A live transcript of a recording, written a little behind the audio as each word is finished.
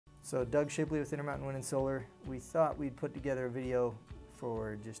So Doug Shipley with Intermountain Wind and Solar. We thought we'd put together a video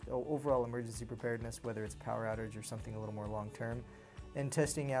for just overall emergency preparedness, whether it's a power outage or something a little more long-term, and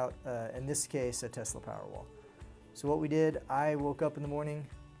testing out, in this case, a Tesla Powerwall. So what we did, I woke up in the morning,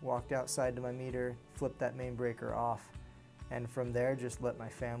 walked outside to my meter, flipped that main breaker off, and from there just let my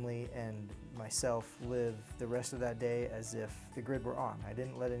family and myself live the rest of that day as if the grid were on. I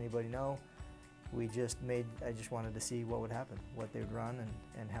didn't let anybody know. I just wanted to see what would happen, what they would run,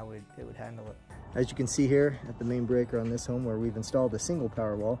 and how it would handle it. As you can see here at the main breaker on this home where we've installed a single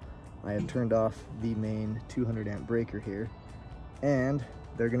Powerwall, I have turned off the main 200 amp breaker here, and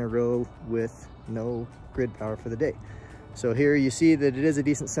they're gonna row with no grid power for the day. So here you see that it is a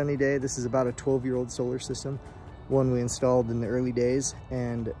decent sunny day. This is about a 12-year-old solar system, one we installed in the early days,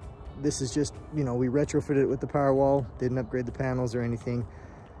 and this is just, you know, we retrofitted it with the Powerwall, didn't upgrade the panels or anything.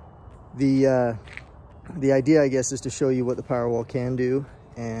 The idea, I guess, is to show you what the Powerwall can do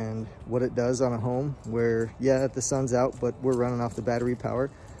and what it does on a home where, yeah, the sun's out, but we're running off the battery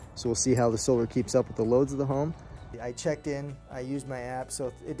power. So we'll see how the solar keeps up with the loads of the home. I checked in, I used my app,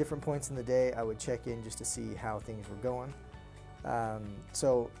 so at different points in the day, I would check in just to see how things were going.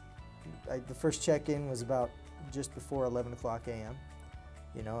 The first check-in was about just before 11 o'clock a.m.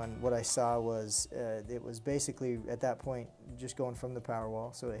 You know, and what I saw was it was basically at that point just going from the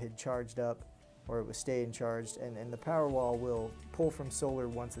Powerwall, so it had charged up, or it was staying charged, and the Powerwall will pull from solar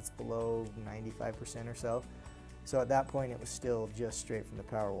once it's below 95% or so. So at that point it was still just straight from the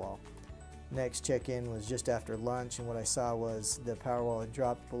Powerwall. Next check-in was just after lunch, and what I saw was the Powerwall had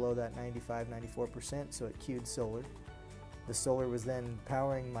dropped below that 95–94%, so it queued solar. The solar was then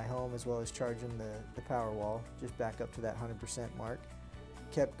powering my home as well as charging the Powerwall just back up to that 100% mark.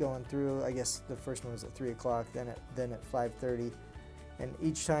 Kept going through. I guess the first one was at 3 o'clock, then at 5:30, and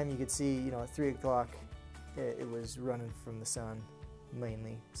each time you could see, you know, at 3 o'clock it was running from the sun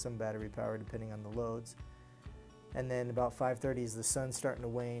mainly, some battery power depending on the loads, and then about 5:30 as the sun's starting to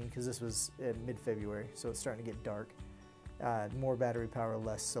wane, because this was mid-February, so it's starting to get dark, more battery power,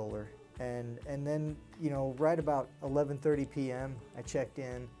 less solar, and then, you know, right about 11:30 p.m. I checked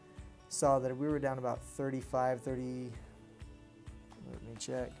in, saw that we were down about 30. Let me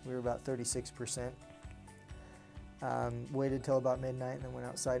check. We were about 36%. Waited till about midnight and then went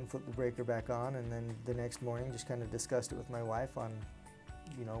outside and flipped the breaker back on, and then the next morning just kind of discussed it with my wife on,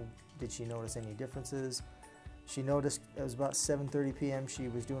 you know, did she notice any differences. She noticed it was about 7:30 p.m. She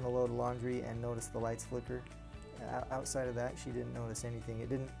was doing a load of laundry and noticed the lights flicker. Outside of that, she didn't notice anything.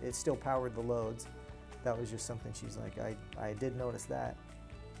 It still powered the loads. That was just something she's like, I did notice that,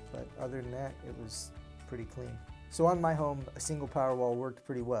 but other than that, it was pretty clean. So on my home, a single Powerwall worked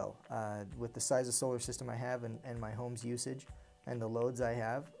pretty well. With the size of solar system I have and my home's usage and the loads I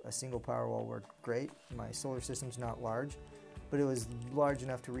have, a single Powerwall worked great. My solar system's not large, but it was large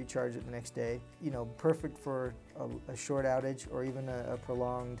enough to recharge it the next day. You know, perfect for a short outage or even a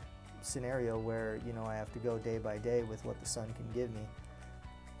prolonged scenario where, you know, I have to go day by day with what the sun can give me.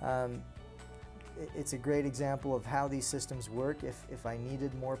 It's a great example of how these systems work. If I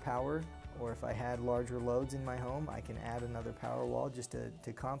needed more power, or if I had larger loads in my home, I can add another Powerwall just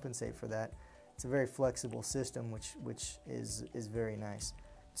to compensate for that. It's a very flexible system, which is very nice.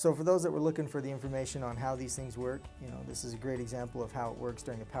 So for those that were looking for the information on how these things work, you know, this is a great example of how it works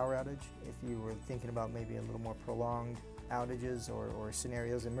during a power outage. If you were thinking about maybe a little more prolonged outages or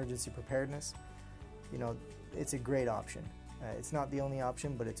scenarios, emergency preparedness, you know, it's a great option. It's not the only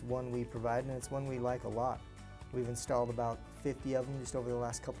option, but it's one we provide, and it's one we like a lot. We've installed about 50 of them just over the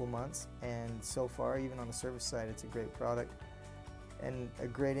last couple of months, and so far, even on the service side, it's a great product. And a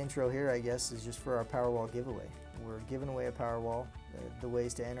great intro here, I guess, is just for our Powerwall giveaway. We're giving away a Powerwall. The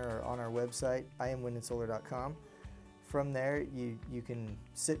ways to enter are on our website, iamwindandsolar.com. From there, you can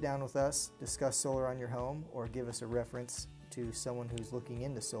sit down with us, discuss solar on your home, or give us a reference to someone who's looking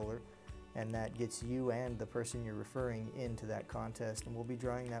into solar, and that gets you and the person you're referring into that contest, and we'll be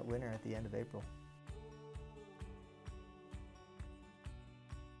drawing that winner at the end of April.